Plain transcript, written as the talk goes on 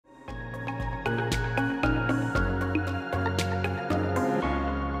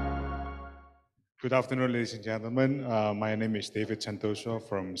Good afternoon, ladies and gentlemen. My name is David Santoso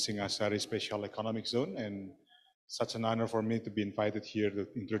from Singhasari Special Economic Zone, and such an honor for me to be invited here to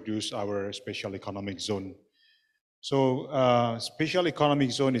introduce our Special Economic Zone. So, Special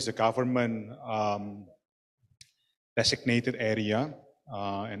Economic Zone is a government designated area,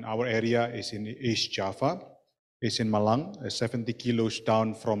 and our area is in East Java. It's in Malang, 70 kilos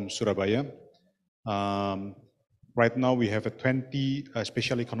down from Surabaya. Right now, we have 20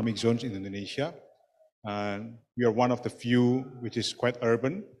 special economic zones in Indonesia. We are one of the few which is quite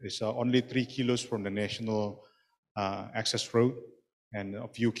urban. It's only 3 kilos from the national access road and a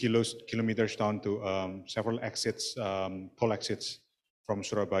few kilometers down to several exits, toll exits from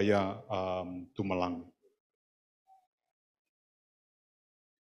Surabaya to Malang.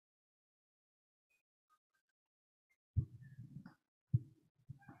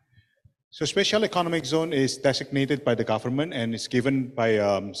 So special economic zone is designated by the government and is given by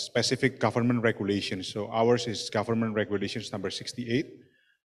specific government regulations. So ours is government regulations number 68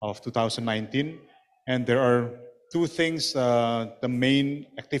 of 2019. And there are two things, the main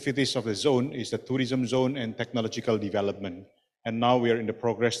activities of the zone is the tourism zone and technological development. And now we are in the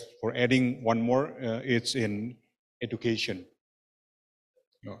progress for adding one more, it's in education.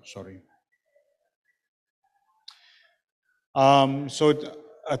 Oh, sorry.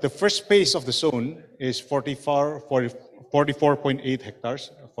 The first phase of the zone is 44.8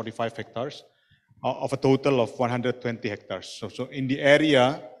 hectares, 45 hectares, of a total of 120 hectares. So in the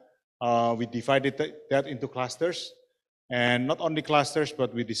area, we divided that into clusters, and not only clusters,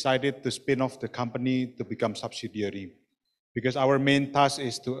 but we decided to spin off the company to become subsidiary, because our main task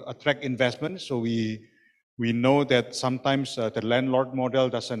is to attract investment. So we know that sometimes the landlord model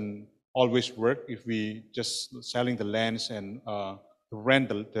doesn't always work if we just selling the lands and rent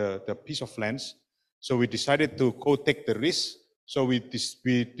the piece of lands. So we decided to take the risk. So we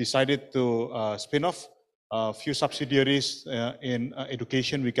decided to spin off a few subsidiaries in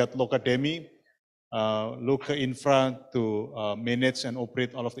education. We got Lokademi, Loka Infra to manage and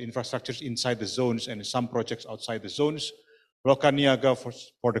operate all of the infrastructures inside the zones and some projects outside the zones. Loka Niaga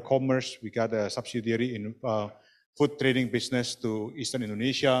for the commerce. We got a subsidiary in food trading business to Eastern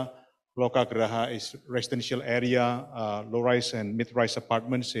Indonesia. Loka Graha is residential area, low-rise and mid-rise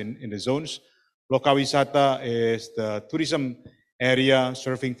apartments in the zones. Loka Wisata is the tourism area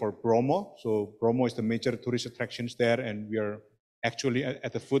serving for Bromo. So Bromo is the major tourist attractions there, and we are actually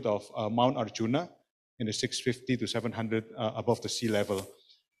at the foot of Mount Arjuna in the 650 to 700 above the sea level.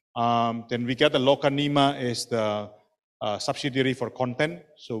 Then we get the Loka Nima is the subsidiary for content.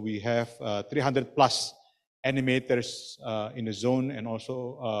 So we have 300 plus animators in the zone and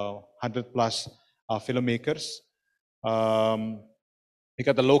also 100 plus filmmakers. We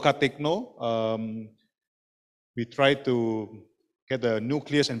got the Loka Techno. We try to get the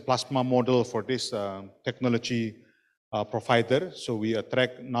nucleus and plasma model for this technology provider. So we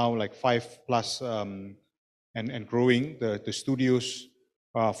attract now like 5 plus and growing the studios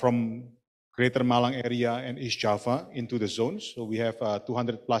from Greater Malang area and East Java into the zones. So we have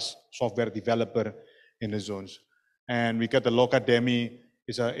 200 plus software developer in the zones. And we got the Lokademi,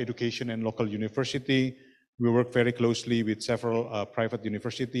 is an education and local university. We work very closely with several private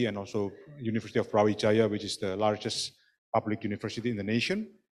university and also University of Brawijaya, which is the largest public university in the nation.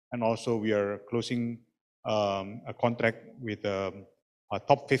 And also we are closing a contract with a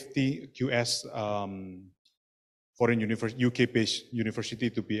top 50 QS foreign UK-based university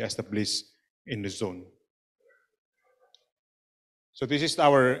to be established in the zone. So this is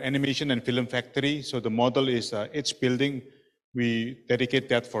our animation and film factory. So the model is each building, we dedicate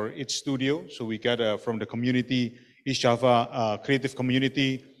that for each studio. So we get from the community, East Java creative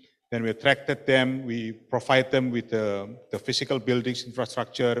community, then we attracted them, we provide them with the physical buildings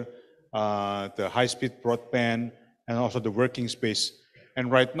infrastructure, the high-speed broadband, and also the working space. And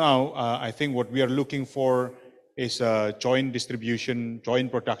right now, I think what we are looking for is joint distribution,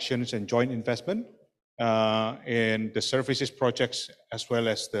 joint productions, and joint investment in the services projects as well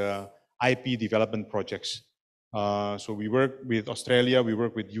as the IP development projects. So we work with Australia, we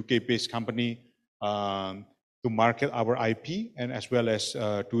work with UK-based company to market our IP and as well as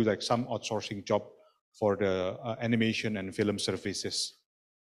do like some outsourcing job for the animation and film services.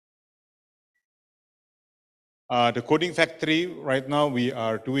 The coding factory, right now we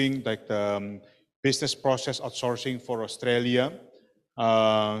are doing like the business process outsourcing for Australia.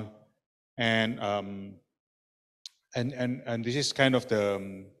 And this is kind of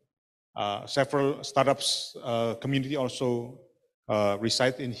the several startups community also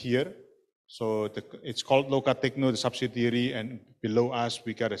reside in here. So it's called Loka Techno, the subsidiary, and below us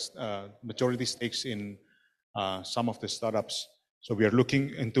we got a majority stakes in some of the startups. So we are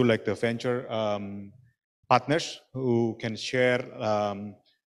looking into like the venture partners who can share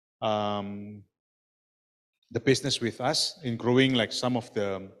the business with us in growing like some of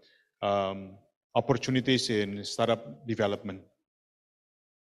the opportunities in startup development.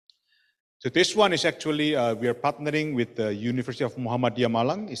 So this one is actually, we are partnering with the University of Muhammadiyah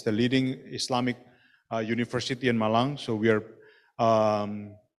Malang. It's the leading Islamic university in Malang. So we are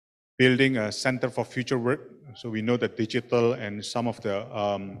building a center for future work. So we know that digital and some of the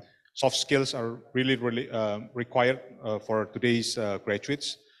soft skills are really required for today's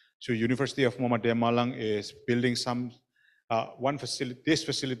graduates. So University of Muhammadiyah Malang is building this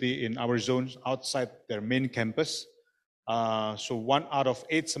facility in our zones outside their main campus. So 1 out of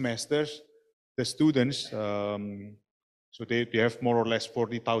 8 semesters, the students, so they have more or less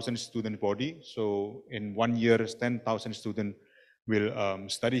 40,000 student body. So in 1 year, 10,000 students will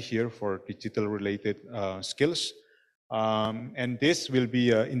study here for digital related skills. And this will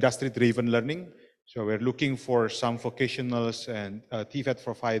be industry-driven learning. So we're looking for some vocationals and TVET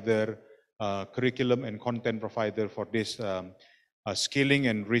provider, curriculum and content provider for this skilling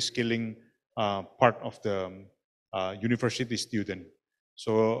and reskilling part of the university student.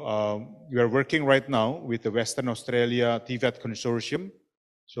 So we are working right now with the Western Australia TVET Consortium.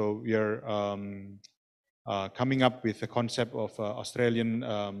 So we are coming up with the concept of Australian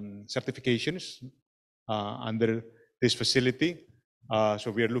certifications under this facility.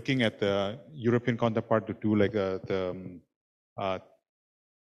 So we are looking at the European counterpart to do like the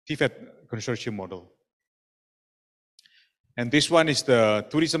TVET consortium model. And this one is the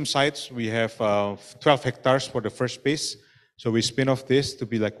tourism sites. We have 12 hectares for the first phase. So we spin off this to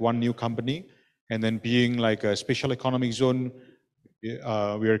be like one new company. And then being like a special economic zone, we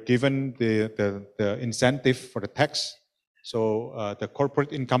are given the incentive for the tax. So the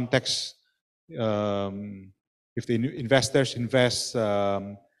corporate income tax, if the investors invest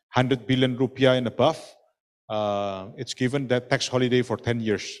 100 billion rupiah and above, it's given that tax holiday for 10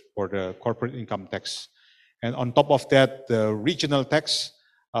 years for the corporate income tax. And on top of that, the regional tax,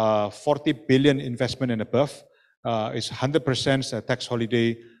 40 billion investment and above, is 100% tax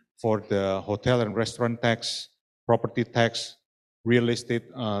holiday for the hotel and restaurant tax, property tax, real estate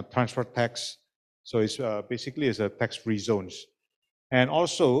transfer tax. So it's basically it's a tax-free zones. And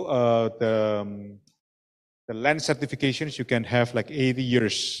also the land certifications, you can have like 80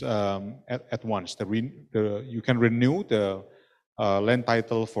 years at once. You can renew the land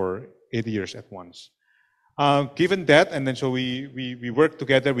title for 80 years at once. Given that, and then so we work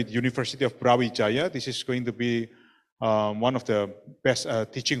together with University of Brawijaya. This is going to be one of the best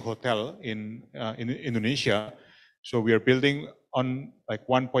teaching hotel in Indonesia. So we are building on like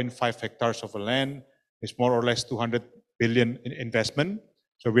 1.5 hectares of land. It's more or less 200 billion in investment.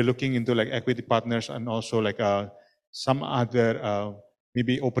 So we're looking into like equity partners and also like some other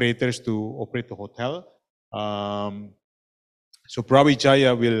maybe operators to operate the hotel. So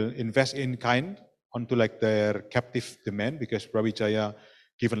Brawijaya will invest in kind onto like their captive demand, because Brawijaya,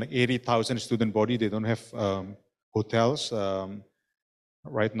 given like 80,000 student body, they don't have hotels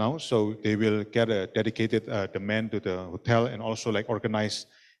right now. So they will get a dedicated demand to the hotel and also like organize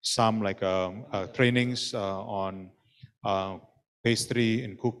some like trainings on pastry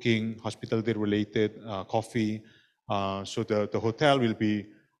and cooking, hospitality related, coffee. So the hotel will be,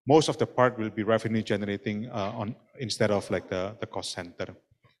 most of the part will be revenue generating instead of like the cost center.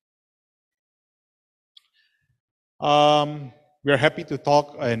 We are happy to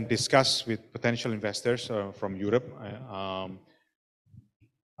talk and discuss with potential investors from Europe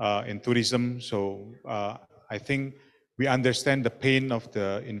in tourism. So I think we understand the pain of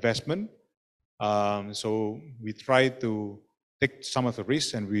the investment. So we try to take some of the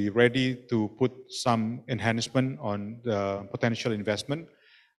risks, and we're ready to put some enhancement on the potential investment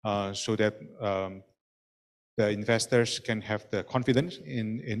so that the investors can have the confidence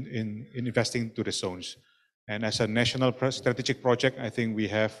in investing to the zones. And as a national strategic project, I think we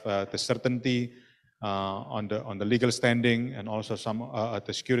have the certainty on the legal standing and also some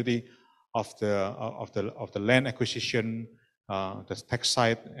the security of the land acquisition, the tax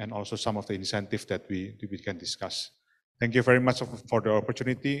side, and also some of the incentives that we can discuss. Thank you very much for the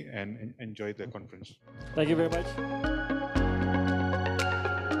opportunity, and enjoy the conference. Thank you very much.